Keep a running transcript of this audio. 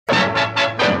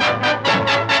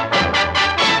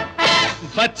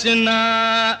बचना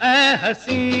ए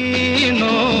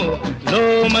हसीनो लो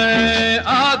मैं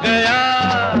आ गया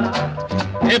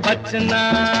ये बचना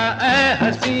ए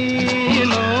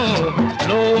हसीनो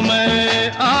लो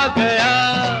मैं आ गया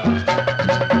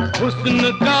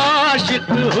हुस्न का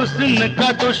आशिक हुस्न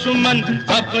का दुश्मन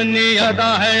अपनी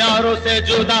अदा है यारों से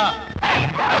जुदा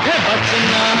ये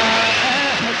बचना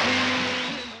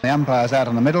The umpires out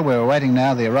in the middle. We're awaiting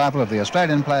now the arrival of the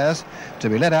Australian players to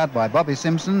be led out by Bobby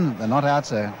Simpson. The not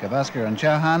outs are Gavaskar and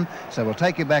Chauhan. So we'll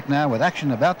take you back now with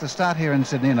action about to start here in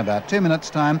Sydney in about 2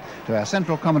 minutes' time to our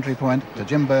central commentary point to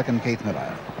Jim Burke and Keith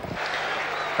Miller.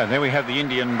 And there we have the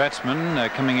Indian batsmen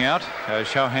coming out.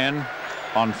 Chauhan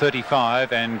on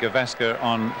 35 and Gavaskar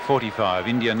on 45.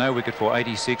 India no wicket for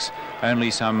 86, only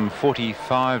some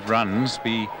 45 runs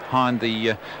behind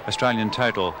the Australian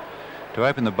total. To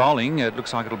open the bowling, it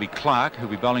looks like it'll be Clark, who'll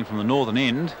be bowling from the northern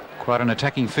end. Quite an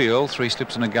attacking field, 3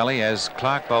 slips and a gully as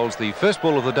Clark bowls the first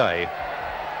ball of the day.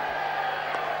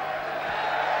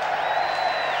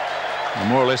 And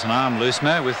more or less an arm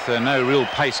loosener with no real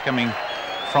pace coming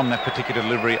from that particular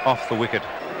delivery off the wicket.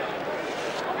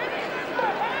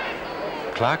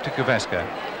 Clark to Gavaskar.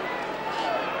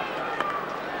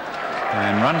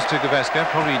 And runs to Gavaskar,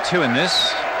 probably 2 in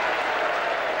this.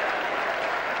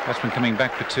 Batsman coming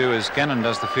back for 2 as Gannon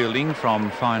does the fielding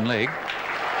from fine leg.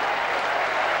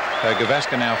 So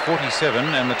Gavaskar now 47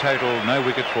 and the total no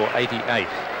wicket for 88.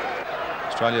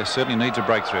 Australia certainly needs a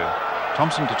breakthrough.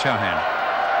 Thompson to Chauhan.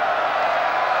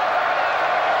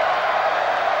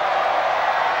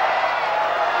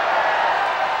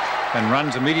 And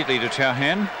runs immediately to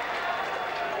Chauhan.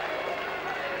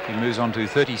 He moves on to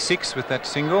 36 with that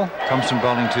single. Thompson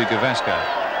bowling to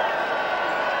Gavaskar.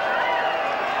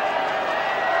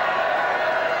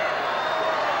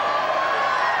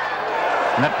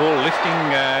 And that ball lifting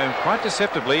quite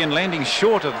deceptively and landing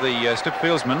short of the slip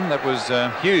fieldsman. That was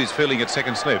Hughes fielding at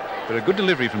second slip. But a good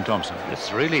delivery from Thompson.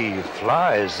 This really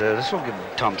flies. This will give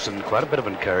Thompson quite a bit of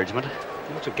encouragement.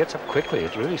 Once it gets up quickly,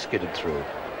 it really skidded through.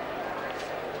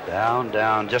 Down,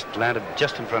 down, just landed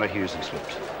just in front of Hughes and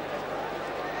slipped.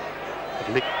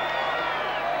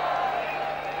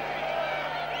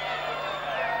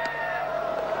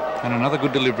 And another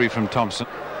good delivery from Thompson.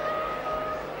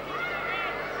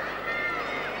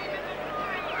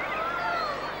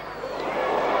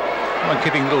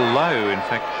 Keeping a little low, in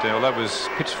fact, although it was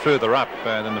pitched further up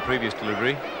than the previous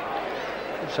delivery.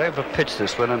 Save for pitch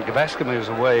this one, and Gavaskar moves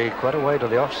away quite a way to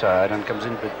the offside and comes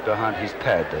in behind his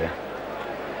pad there.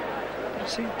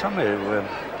 See, Tommy,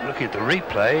 looking at the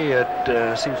replay,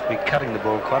 it seems to be cutting the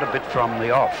ball quite a bit from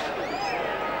the off.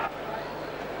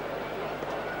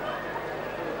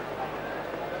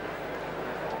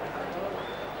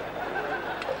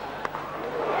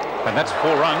 And that's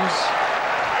 4 runs.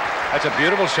 That's a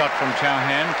beautiful shot from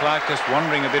Chauhan. Clark just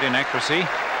wandering a bit in accuracy.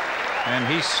 And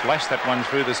he slashed that one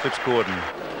through the slips cordon.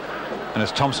 And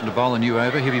it's Thompson to bowl a new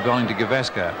over. He'll be bowling to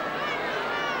Gavaskar.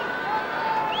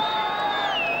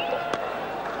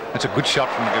 That's a good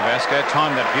shot from Gavaskar.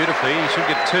 Timed that beautifully. He should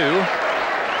get 2.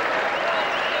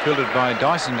 Fielded by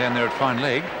Dyson down there at fine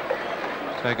leg.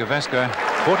 So Gavaskar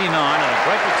 49 and a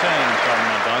great return from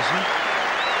Dyson.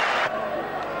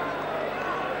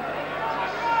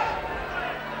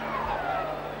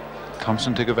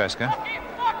 Thompson to Gavaskar.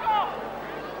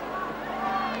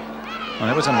 Well,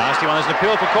 that was a nasty one. There's an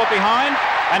appeal for caught behind,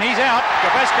 and he's out.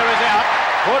 Gavaskar is out.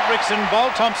 Quadrickson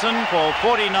bowled Thompson for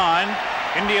 49.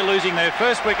 India losing their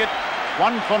first wicket,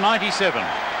 1 for 97.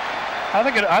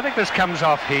 I think this comes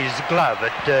off his glove.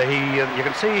 You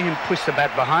can see him push the bat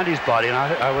behind his body, and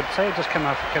I would say it just came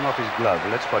off his glove.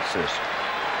 Let's watch this.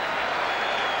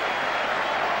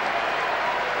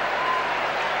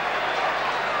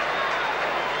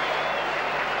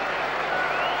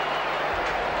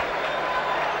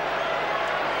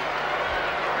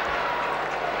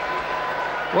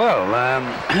 Well,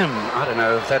 I don't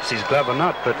know if that's his glove or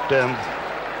not, but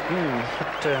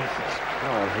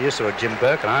well, you saw it, Jim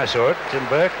Burke, and I saw it, Jim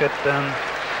Burke.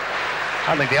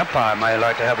 I think the umpire may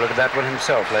like to have a look at that one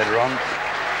himself later on.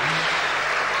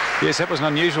 Yes, that was an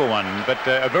unusual one, but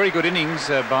a very good innings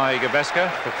by Gavaskar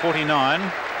for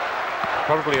 49.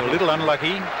 Probably a little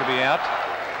unlucky to be out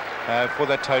for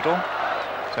that total.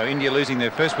 So India losing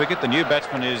their first wicket. The new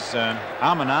batsman is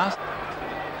Amarnath.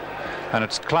 And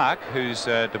it's Clark who's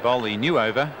to bowl the new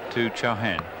over to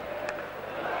Chauhan.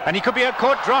 And he could be out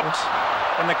caught, dropped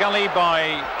in the gully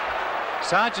by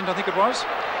Sargent, I think it was.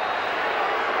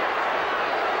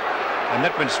 And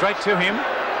that went straight to him.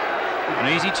 An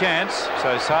easy chance,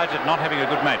 so Sargent not having a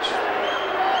good match.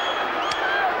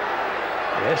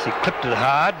 Yes, he clipped it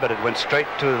hard, but it went straight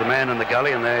to the man in the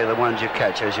gully, and they're the ones you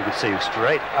catch, as you can see,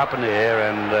 straight up in the air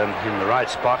and in the right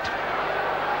spot.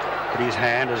 Hit his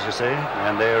hand, as you see,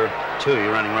 and there are two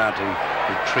running around to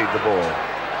retrieve the ball.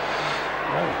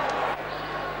 Oh.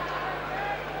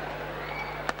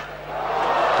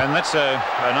 And that's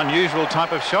an unusual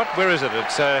type of shot. Where is it?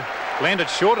 It's landed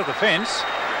short of the fence.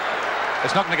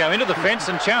 It's not going to go into the fence,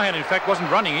 and Chauhan, in fact, wasn't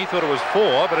running. He thought it was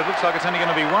 4, but it looks like it's only going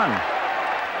to be 1.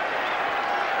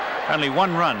 Only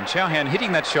 1 run. Chauhan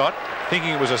hitting that shot, thinking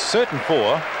it was a certain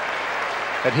 4.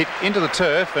 It hit into the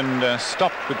turf and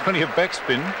stopped with plenty of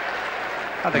backspin.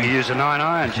 I think he used a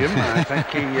 9-iron, Jim. I think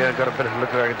he got a bit of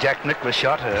look like a Jack Nicklaus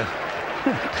shot.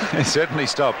 It certainly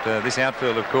stopped. This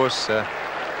outfield, of course,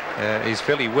 is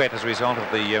fairly wet as a result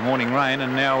of the morning rain,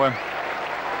 and now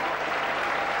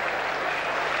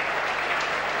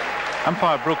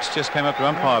umpire Brooks just came up to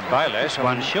umpire Baylash.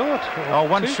 One short. Oh,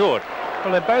 one short.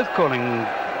 Well, they're both calling.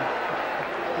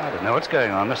 I don't know what's going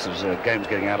on. This is game's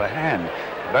getting out of hand.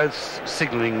 Both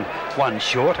signalling 1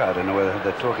 short. I don't know whether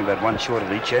they're talking about 1 short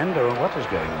at each end or what is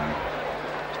going on.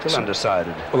 Still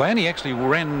undecided. Well, they only actually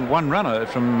ran 1 runner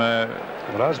from.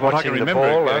 Well, I was watching the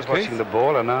ball. I was watching the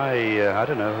ball, and I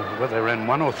don't know whether they ran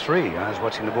 1 or 3. I was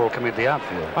watching the ball coming at the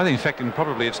outfield. I think, in fact,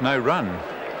 probably it's no run.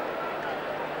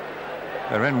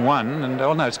 They ran 1, and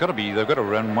oh no, it's got to be. They've got to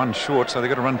run 1 short, so they've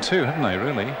got to run 2, haven't they?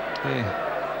 Really? Yeah.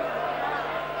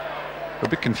 We're a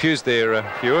bit confused there,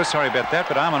 viewers. Sorry about that,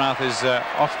 but Amarnath is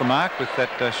off the mark with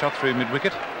that shot through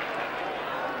mid-wicket.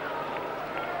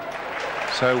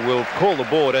 So we'll call the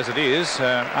board as it is.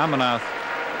 Amarnath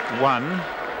 1,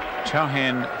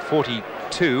 Chauhan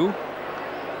 42,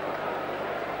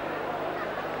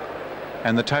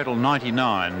 and the total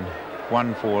 99.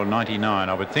 1 for 99,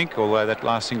 I would think, although that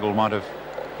last single might have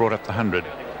brought up the 100.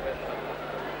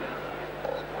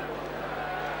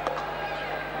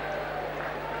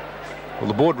 Well,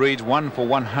 the board reads 1 for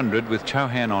 100 with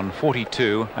Chauhan on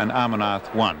 42 and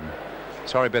Amarnath 1.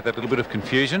 Sorry about that little bit of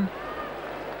confusion.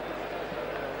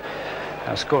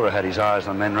 Our scorer had his eyes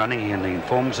on men running, and he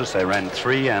informs us they ran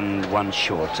 3 and 1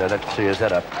 short, so that clears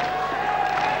that up.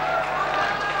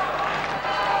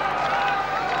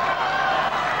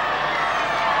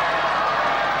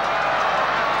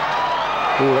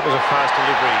 Oh, that was a fast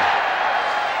delivery,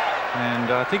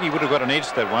 and I think he would have got an edge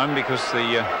to that one because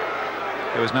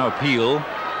there was no appeal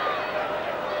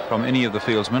from any of the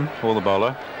fieldsmen or the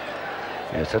bowler.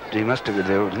 Yes, he must have.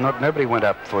 Nobody went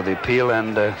up for the appeal,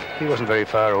 and he wasn't very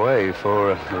far away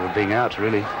for being out,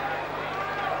 really.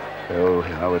 So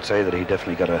I would say that he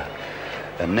definitely got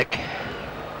a nick.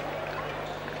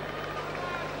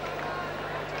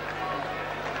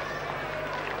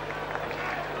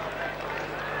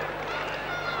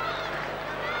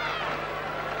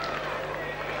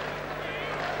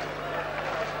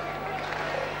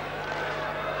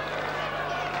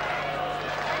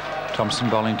 Thompson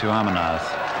bowling to Amarnath.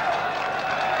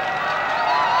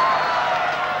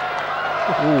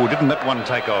 Oh, didn't that one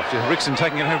take off? Rickson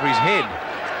taking it over his head.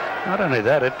 Not only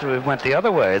that, it went the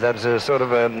other way. That's a sort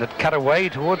of it cut away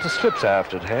towards the slips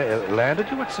after it landed.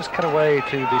 You watch this cut away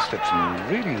to the slips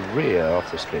and really rear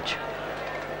off this pitch.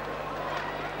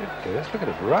 It goes, look at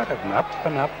it, right up and up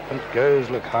and up, and it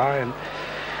goes, look high,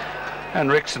 and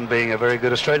Rickson being a very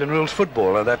good Australian rules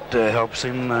footballer, that helps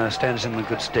him, stands him in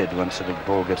good stead once the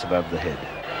ball gets above the head.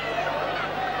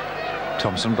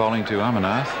 Thompson bowling to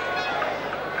Amarnath.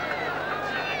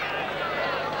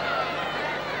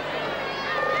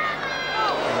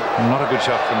 Not a good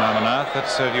shot from Amarnath.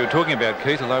 That's you were talking about,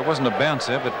 Keith, although it wasn't a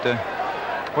bouncer, but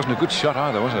it wasn't a good shot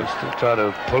either, was it? Still try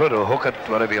to pull it or hook it,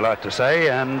 whatever you like to say,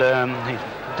 and he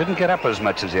didn't get up as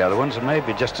much as the other ones, and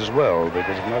maybe just as well,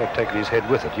 because he might have taken his head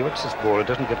with it. You watch this ball, it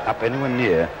doesn't get up anywhere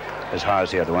near as high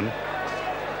as the other one.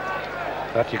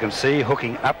 But you can see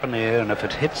hooking up in the air, and if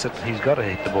it hits it, he's got to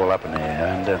hit the ball up in the air.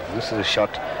 And this is a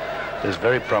shot this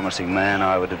very promising man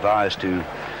I would advise to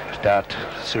start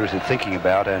seriously thinking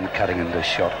about and cutting this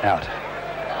shot out.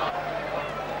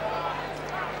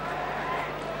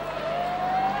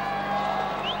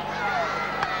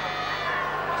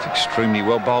 Extremely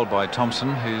well bowled by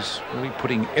Thompson, who's really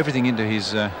putting everything into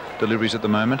his deliveries at the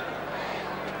moment.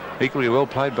 Equally well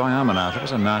played by Amarnath. It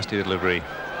was a nasty delivery.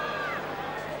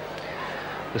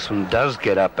 This one does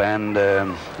get up, and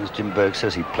as Jim Berg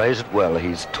says, he plays it well.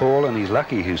 He's tall, and he's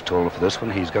lucky he's taller for this one.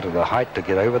 He's got the height to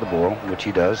get over the ball, which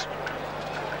he does.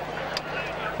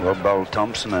 Well bowled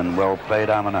Thompson, and well played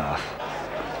Amarnath.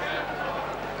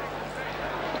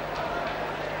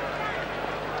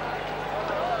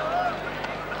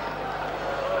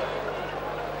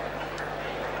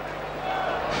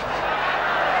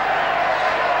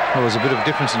 Well, there's a bit of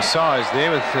difference in size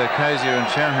there with Cozier and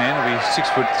Chauhan. It'll be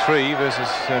 6'3" versus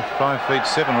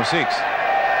 5'7" or 6.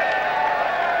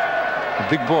 A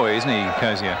big boy, isn't he,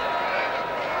 Cozier?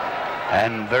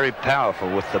 And very powerful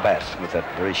with the bat, with that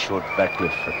very short back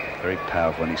lift. Very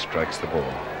powerful when he strikes the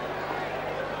ball.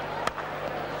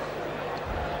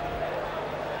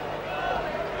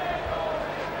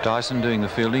 Dyson doing the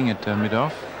fielding at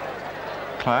mid-off.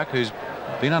 Clark, who's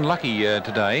been unlucky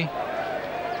today,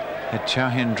 had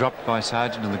Chauhan dropped by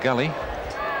Sargent in the gully.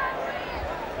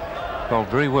 Bowled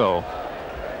very well.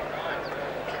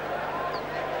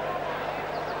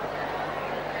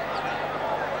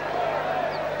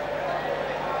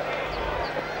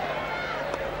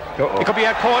 He could be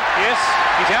out caught. Yes,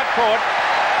 he's out caught.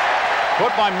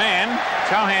 Caught by Mann.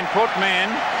 Chauhan caught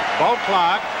Mann. Bowled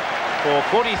Clark for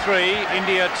 43.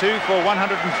 India 2 for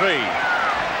 103.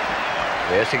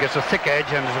 Yes, he gets a thick edge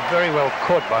and is very well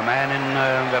caught by Mann in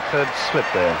that third slip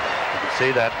there. You can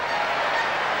see that.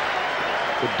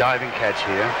 Good diving catch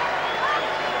here.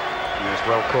 He was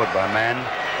well caught by Mann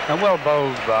and well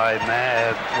bowled by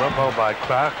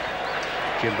Clark.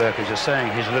 Jim Burke is just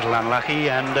saying he's a little unlucky,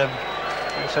 and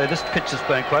so this pitch is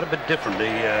playing quite a bit differently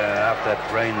after that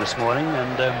rain this morning,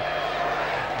 and a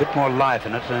bit more life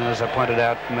in it. And as I pointed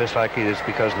out, most likely it's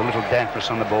because of the little dampness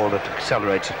on the ball that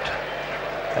accelerates it.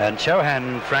 And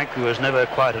Chauhan, frankly, was never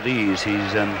quite at ease.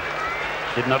 He's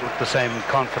did not look the same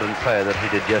confident player that he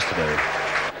did yesterday.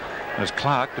 There's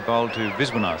Clark to bowl to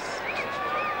Viswanath.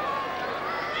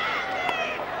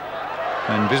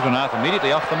 And Viswanath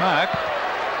immediately off the mark.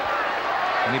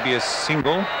 Will he be a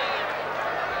single?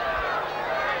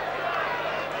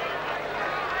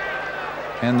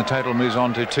 And the total moves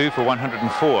on to 2 for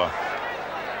 104.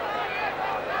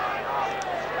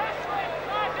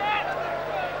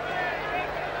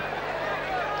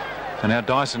 And now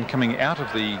Dyson coming out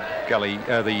of the gully,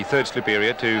 the third slip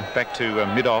area, back to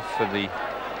mid-off for the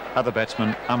other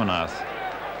batsman, Amarnath.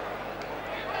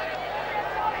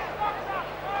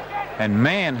 And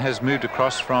Mann has moved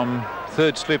across from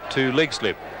third slip to leg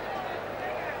slip.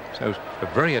 So a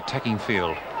very attacking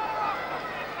field.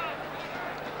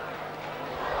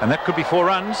 And that could be 4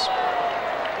 runs.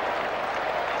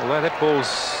 Although that ball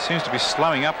seems to be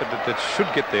slowing up, but that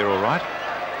should get there all right.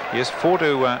 Yes, 4 to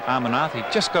Amarnath. He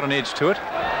just got an edge to it.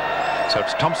 So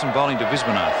it's Thompson bowling to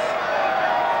Viswanath.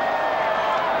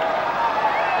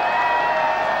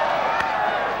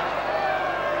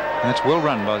 And that's well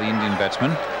run by the Indian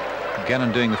batsman.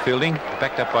 Gannon doing the fielding,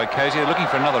 backed up by Cozier, looking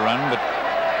for another run, but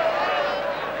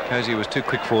Cozier was too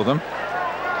quick for them.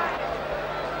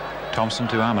 Thompson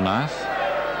to Amarnath.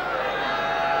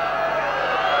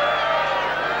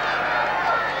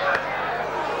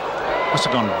 Must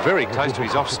have gone very close to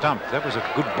his off stump. That was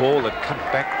a good ball that cut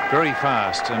back very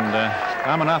fast, and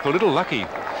Amarnath a little lucky.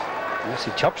 Yes,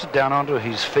 he chops it down onto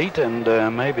his feet, and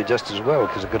maybe just as well,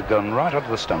 because it could have gone right onto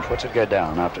the stumps. Watch it go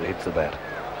down after it hits the bat.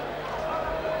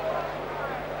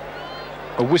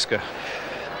 A whisker.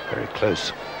 Very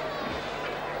close.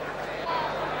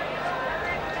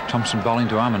 Thompson bowling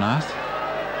to Amarnath.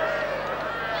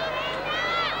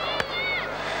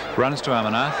 Runs to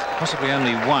Amarnath, possibly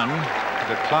only 1.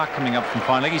 Clark coming up from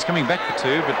fine leg. He's coming back for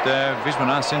 2, but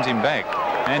Viswanath sends him back,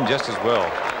 and just as well.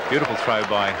 Beautiful throw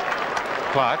by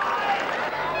Clark.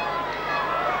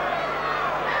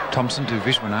 Thompson to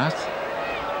Viswanath.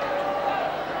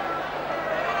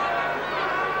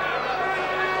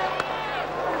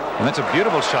 And that's a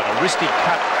beautiful shot, a wristy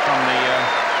cut from the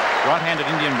right-handed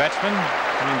Indian batsman,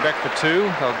 coming back for 2.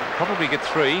 They'll probably get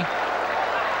 3.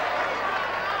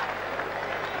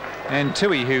 And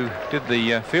Tui, who did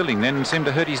the fielding then, seemed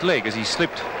to hurt his leg as he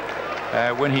slipped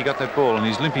when he got that ball, and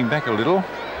he's limping back a little.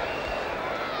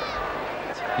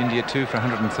 India 2 for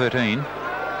 113.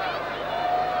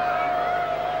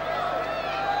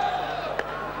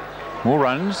 More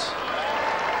runs.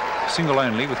 Single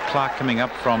only, with Clark coming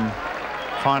up from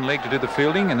fine leg to do the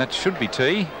fielding, and that should be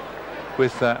T,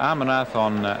 with Amarnath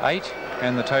on 8,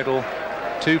 and the total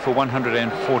 2 for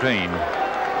 114.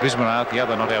 Viswanath, the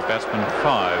other not-out batsman,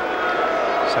 5.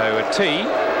 So a T,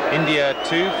 India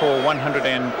 2 for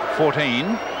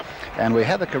 114. And we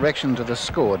have a correction to the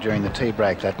score during the tea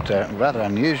break. That rather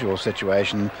unusual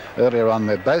situation earlier on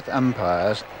where both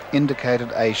umpires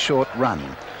indicated a short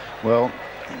run. Well,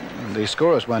 The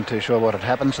scorers weren't too sure what had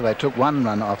happened, so they took 1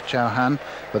 run off Chauhan,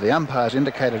 but the umpires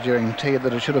indicated during tea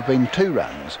that it should have been 2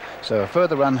 runs. So a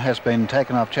further run has been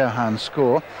taken off Chauhan's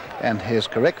score, and his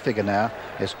correct figure now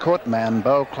is Court Man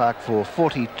Beau Clark for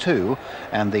 42,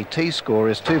 and the tea score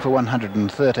is 2 for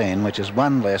 113, which is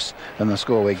 1 less than the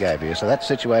score we gave you. So that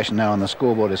situation now on the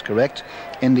scoreboard is correct.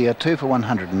 India 2 for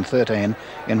 113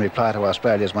 in reply to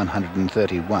Australia's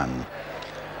 131.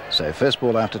 So first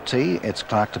ball after tea, it's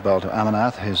Clark to bowl to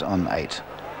Amarnath, who's on 8.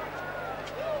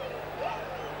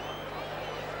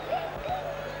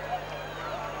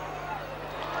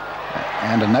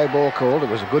 And a no ball called. It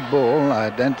was a good ball.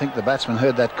 I don't think the batsman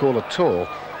heard that call at all.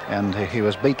 And he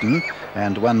was beaten.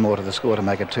 And 1 more to the score to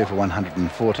make it 2 for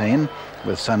 114,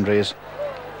 with Sundries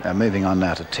moving on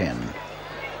now to 10.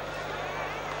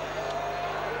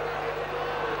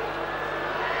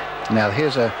 Now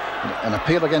here's an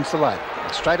appeal against the light.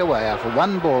 Straight away after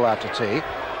 1 ball after tea,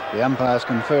 the umpire's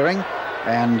conferring,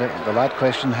 and the light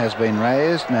question has been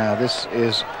raised. Now this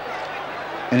is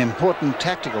an important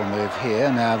tactical move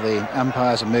here. Now the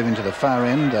umpires are moving to the far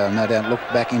end. No doubt look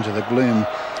back into the gloom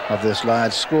of this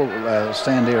large school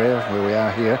stand area where we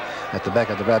are here at the back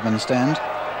of the Bradman stand.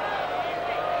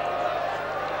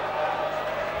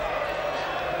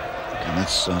 And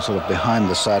that's sort of behind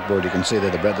the sideboard. You can see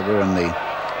there we're in the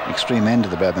extreme end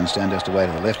of the Bradman stand, just away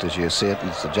to the left as you see it.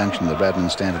 It's the junction of the Bradman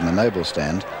stand and the Noble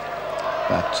stand.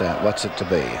 But what's it to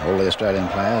be? All the Australian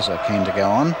players are keen to go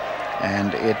on,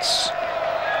 and it's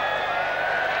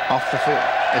off the field.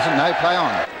 Isn't no play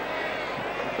on.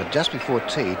 But just before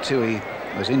tea, Tui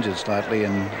was injured slightly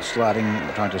and sliding,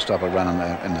 trying to stop a run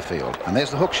in the field. And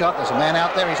there's the hook shot. There's a man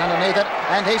out there. He's underneath it,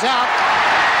 and he's out.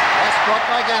 That's caught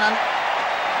by Gannon.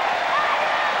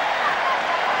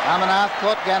 Amarnath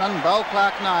caught Gannon. Beau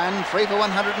Clark 9, 3 for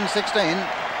 116.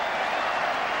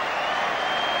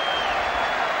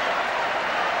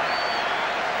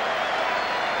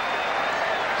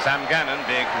 Sam Gannon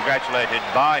being congratulated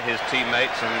by his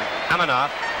teammates, and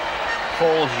Amarnath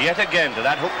falls yet again to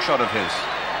that hook shot of his.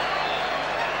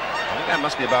 I think that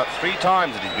must be about 3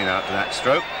 times that he's been out to that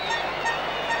stroke.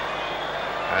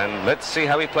 And let's see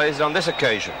how he plays it on this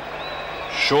occasion.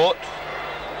 Short,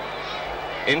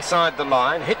 inside the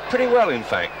line, hit pretty well in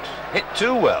fact, hit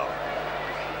too well.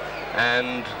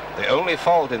 And the only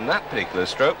fault in that particular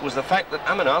stroke was the fact that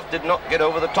Amarnath did not get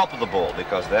over the top of the ball,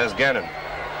 because there's Gannon.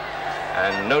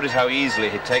 And notice how easily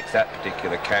he takes that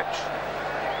particular catch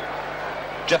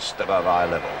just above eye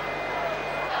level.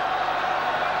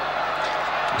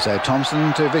 So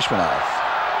Thompson to Vishwanath.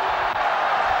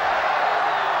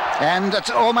 And it's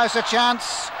almost a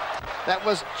chance. That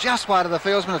was just wide of the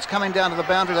fieldsman. It's coming down to the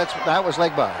boundary. That was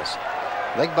leg byes.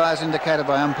 Leg byes indicated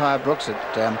by umpire Brooks. It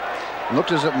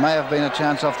looked as it may have been a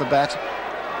chance off the bat.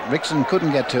 Rickson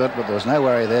couldn't get to it, but there was no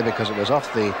worry there because it was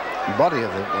off the body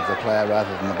of the player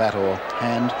rather than the bat or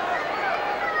hand.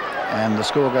 And the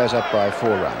score goes up by 4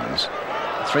 runs.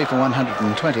 3 for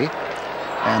 120,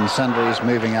 and Sundries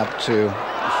moving up to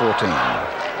 14.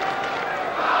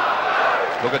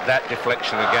 Look at that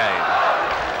deflection again.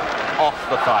 Off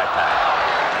the thigh pad.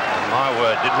 And my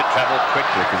word, didn't it travel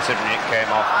quickly considering it came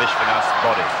off Vishwanath's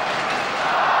body.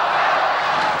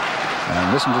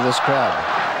 And listen to this crowd.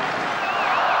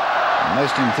 The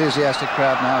most enthusiastic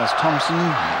crowd now is Thompson,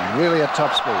 really at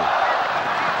top speed.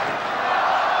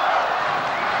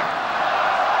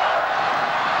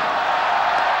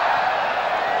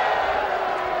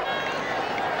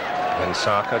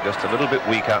 Saka just a little bit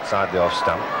weak outside the off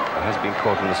stump and has been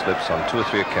caught in the slips on 2 or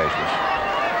 3 occasions.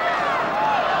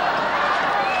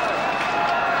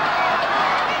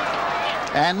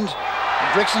 And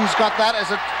Rickson's got that. Is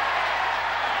it?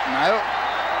 No.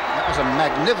 That was a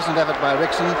magnificent effort by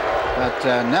Rickson,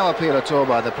 but no appeal at all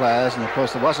by the players. And of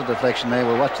course there was a deflection there.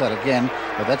 We'll watch that again,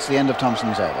 but that's the end of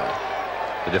Thompson's over.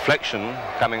 The deflection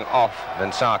coming off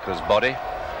Vensaka's body.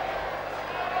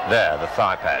 There, the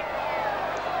thigh pad.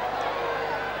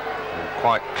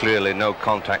 Quite clearly no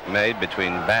contact made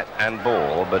between bat and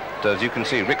ball, but as you can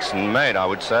see, Rickson made, I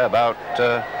would say, about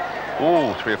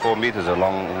 3 or 4 meters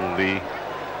along the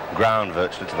ground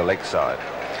virtually to the leg side.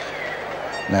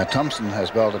 Now Thompson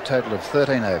has bowled a total of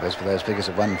 13 overs for those figures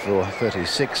of 1 for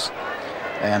 36,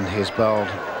 and he's bowled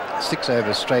 6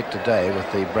 overs straight today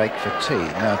with the break for tea.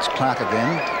 Now it's Clark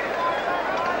again.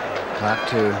 Clark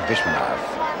to Vishwanath.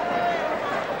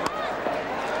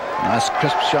 Nice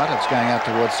crisp shot. It's going out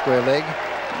towards square leg.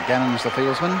 Gannon's the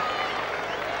fieldsman.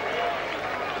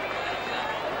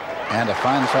 And a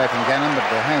fine throw from Gannon, but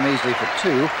they're home easily for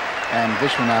 2. And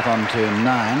Vishwanath on to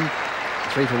 9.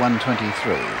 3 for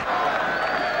 123.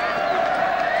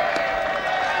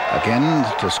 Again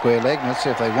to square leg. Let's see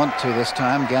if they want to this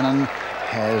time. Gannon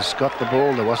has got the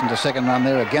ball. There wasn't a second run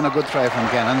there. Again, a good throw from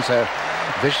Gannon. So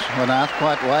Vishwanath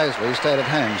quite wisely stayed at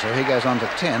home. So he goes on to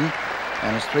 10,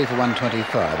 and it's 3 for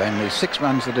 125. Only 6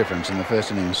 runs the difference in the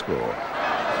first innings score.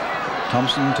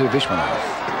 Thompson to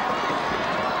Vishwanath.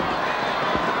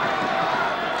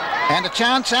 And a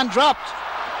chance, and dropped.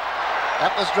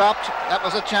 That was dropped. That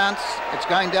was a chance. It's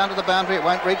going down to the boundary. It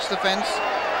won't reach the fence.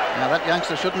 Now that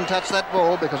youngster shouldn't touch that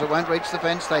ball because it won't reach the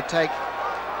fence. They take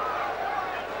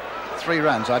 3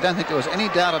 runs. I don't think there was any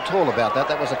doubt at all about that.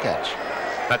 That was a catch.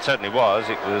 That certainly was.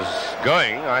 It was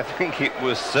going. I think it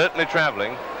was certainly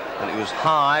travelling, and it was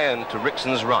high and to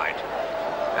Rixon's right.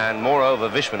 And moreover,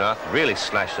 Vishwanath really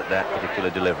slashed at that particular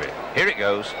delivery. Here it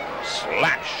goes.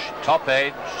 Slash. Top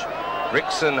edge.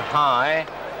 Rixon high.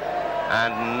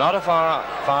 And not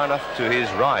far enough to his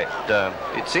right.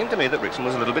 It seemed to me that Rixon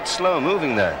was a little bit slow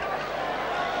moving there.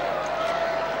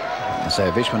 So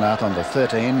Vishwanath on to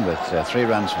 13 with 3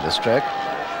 runs for the stroke.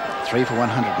 3 for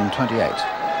 128.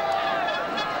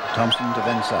 Thompson to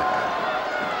Vensaka.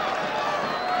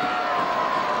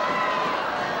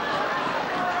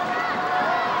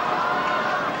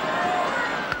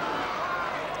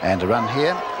 And a run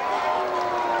here.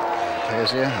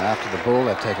 Kezia after the ball,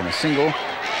 they've taken a single.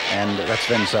 And that's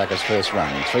Vensaka's first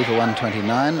run. 3 for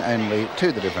 129, only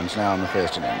 2 the difference now in the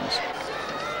first innings.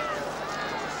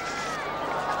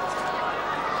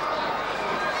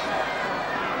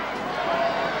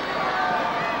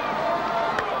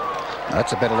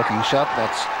 That's a better looking shot.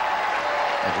 That's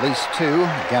at least 2.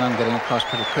 Gannon getting across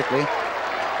pretty quickly.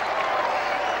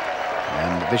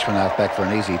 And Vishwanath back for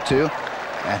an easy 2.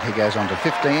 And he goes on to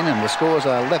 15, and the scores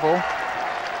are level.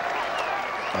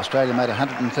 Australia made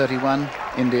 131,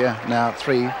 India now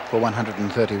 3 for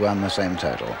 131, the same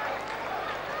total.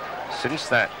 Since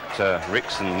that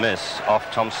Rixon miss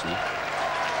off Thompson,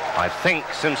 I think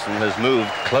Simpson has moved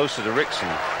closer to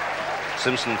Rixon.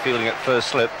 Simpson fielding at first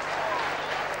slip.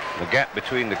 The gap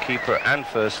between the keeper and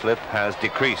first slip has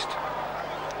decreased.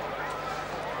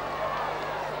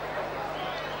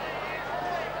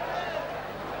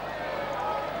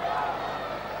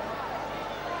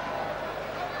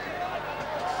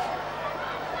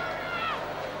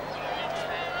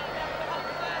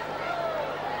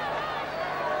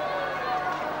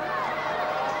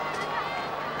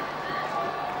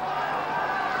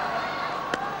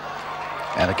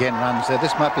 And again runs there.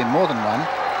 This might be more than one.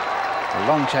 A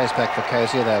long chase back for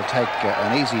Kezia. They'll take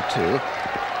an easy 2.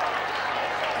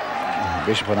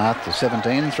 Vishwanath to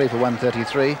 17, 3 for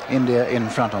 133. India in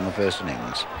front on the first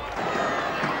innings.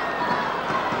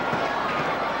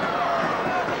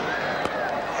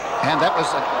 And that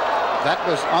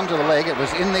was onto the leg. It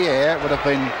was in the air. It would have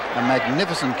been a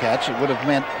magnificent catch. It would have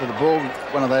meant that the ball,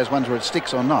 one of those ones where it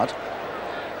sticks or not.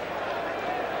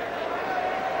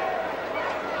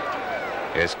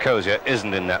 Yes, Kezia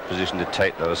isn't in that position to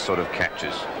take those sort of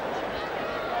catches.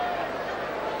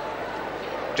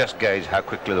 Just gauge how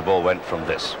quickly the ball went from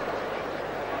this.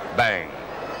 Bang.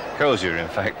 Kezia, in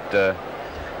fact,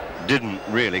 didn't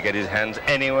really get his hands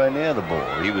anywhere near the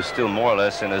ball. He was still more or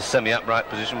less in a semi-upright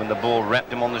position when the ball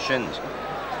wrapped him on the shins.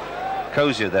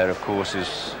 Kezia there, of course,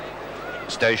 is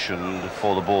stationed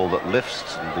for the ball that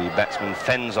lifts, and the batsman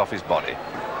fends off his body.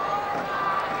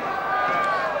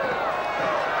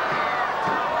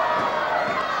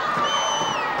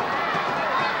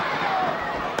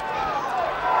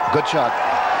 Good shot.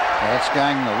 That's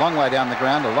going a long way down the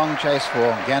ground. A long chase for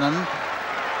Gannon.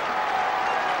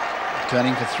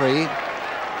 Turning for 3.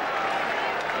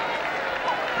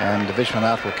 And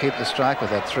Vishwanath will keep the strike with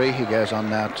that 3. He goes on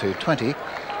now to 20.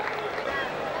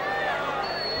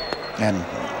 And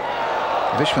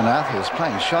Vishwanath is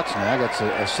playing shots now. Gets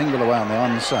a single away on the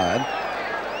onside.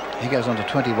 He goes on to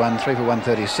 21, 3 for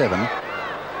 137.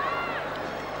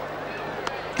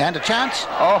 And a chance.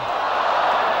 Oh!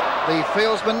 The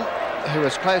fieldsman, who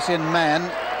was close in man,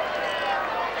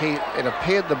 it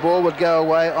appeared the ball would go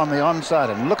away on the onside.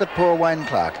 And look at poor Wayne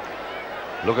Clark.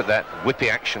 Look at that whippy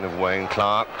action of Wayne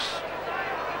Clark's.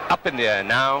 Up in the air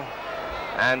now.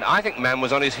 And I think man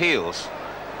was on his heels.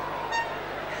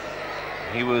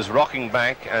 He was rocking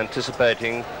back,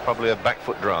 anticipating probably a back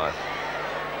foot drive.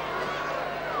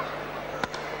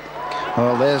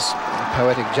 Well, there's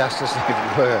poetic justice, if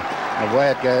it were.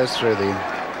 Away it goes through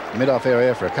the mid-off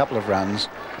area for a couple of runs,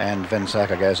 and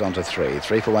Vensaka goes on to 3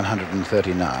 for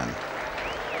 139.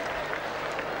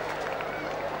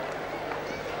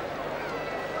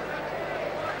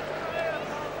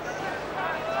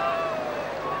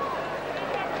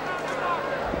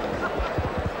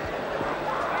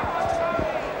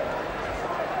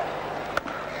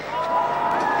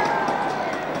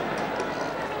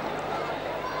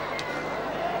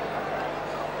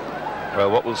 Well,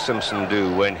 will Simpson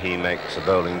do when he makes a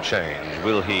bowling change?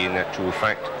 Will he, in actual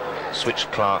fact, switch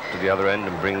Clark to the other end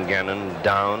and bring Gannon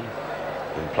down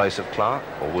in place of Clark,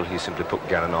 or will he simply put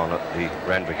Gannon on at the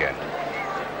Randwick end?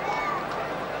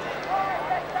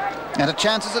 And a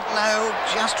chance, is it? No,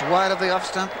 just wide of the off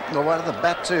stump, or wide of the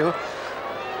bat too.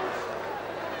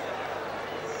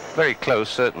 Very close,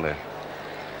 certainly.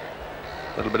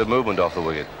 A little bit of movement off the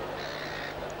wicket.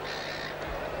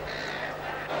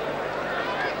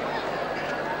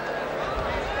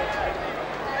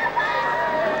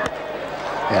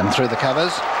 And through the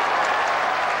covers.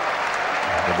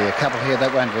 There'll be a couple here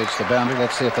that won't reach the boundary.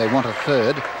 Let's see if they want a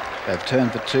third. They've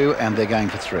turned for 2 and they're going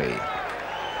for 3.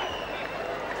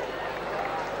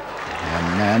 And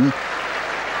man,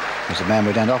 there's a man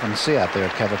we don't often see out there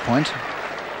at cover point.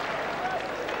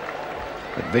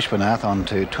 But Vishwanath on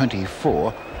to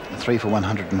 24, 3 for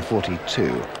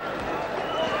 142.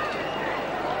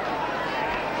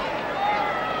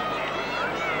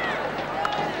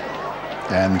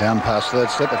 And down past third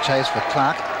slip, a chase for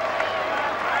Clark.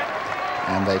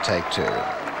 And they take 2.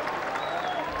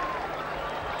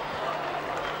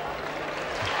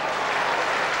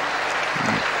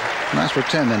 Nice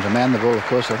return then to man the ball, of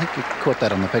course. I think you caught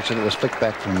that on the picture that was flicked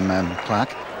back from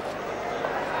Clark.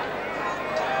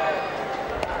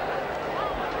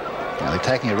 Now they're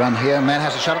taking a run here. Man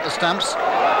has a shot at the stumps.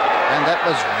 And that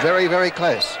was very, very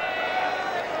close.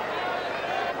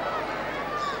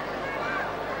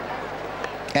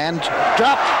 And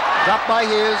dropped by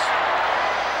Hughes.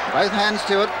 Both hands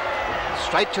to it.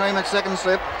 Straight to him at second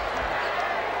slip.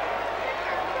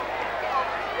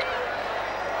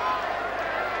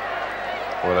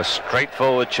 Well, a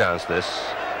straightforward chance, this.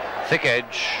 Thick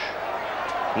edge,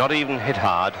 not even hit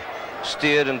hard,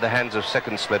 steered into the hands of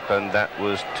second slip, and that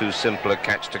was too simple a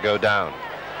catch to go down.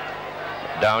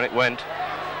 Down it went.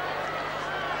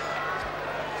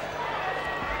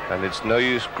 And it's no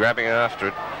use grabbing after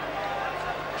it.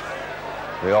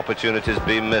 The opportunity's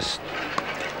been missed.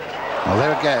 Well,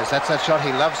 there it goes. That's that shot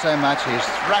he loves so much. He's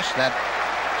thrashed that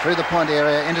through the point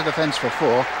area into the fence for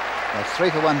 4. That's 3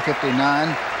 for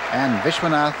 159. And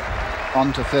Vishwanath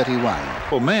on to 31.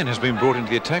 Well, Mann has been brought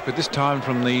into the attack, but this time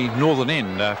from the northern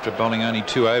end after bowling only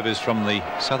 2 overs from the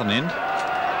southern end.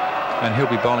 And he'll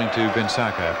be bowling to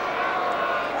Vensaka.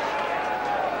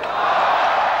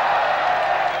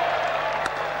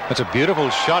 That's a beautiful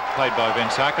shot played by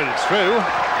Vensaka. It's through.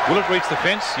 Will it reach the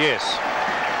fence? Yes.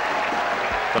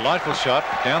 Delightful shot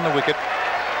down the wicket,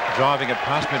 driving it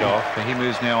past mid-off, and he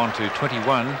moves now on to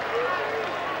 21,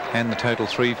 and the total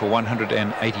 3 for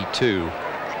 182.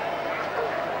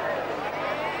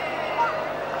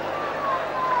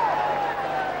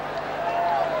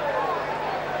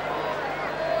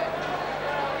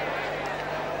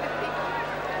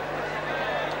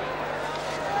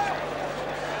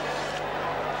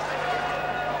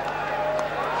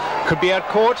 Could be out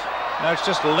caught. No, it's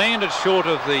just landed short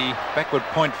of the backward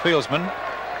point fieldsman.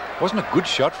 Wasn't a good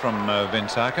shot from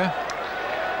Vensaka.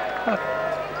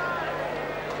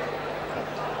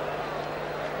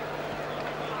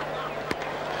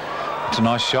 It's a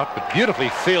nice shot, but beautifully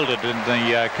fielded in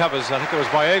the covers. I think it was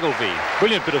by Ogilvie.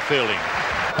 Brilliant bit of fielding.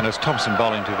 And it was Thompson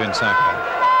bowling to Vensaka.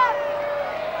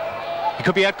 He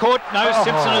could be out caught. No,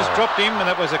 Simpson has dropped him, and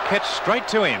that was a catch straight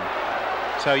to him.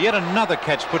 So yet another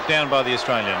catch put down by the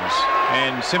Australians.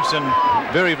 And Simpson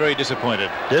very, very disappointed.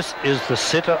 This is the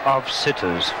sitter of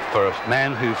sitters for a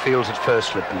man who fields at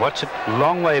first slip. And watch it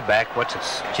long way back. Watch it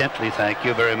gently, thank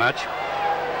you very much.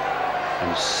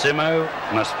 And Simo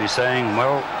must be saying,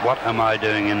 well, what am I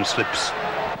doing in slips?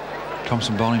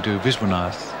 Thompson bowling to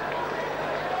Vishwanath.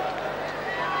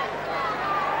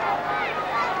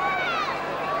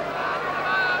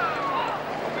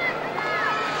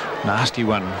 Nasty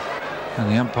one. And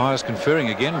the umpires conferring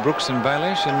again, Brooks and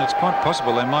Baelish, and it's quite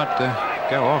possible they might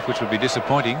go off, which would be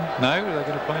disappointing. No, are they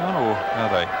going to play on, or are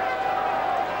they?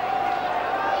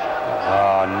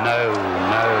 Oh, no.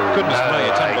 Goodness me,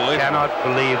 it's unbelievable. I cannot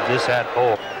believe this at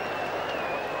all.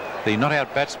 The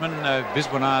not-out batsman,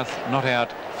 Vishwanath, not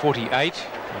out 48.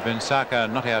 Vensaka,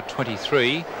 not out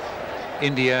 23.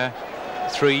 India,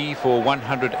 3 for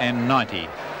 190.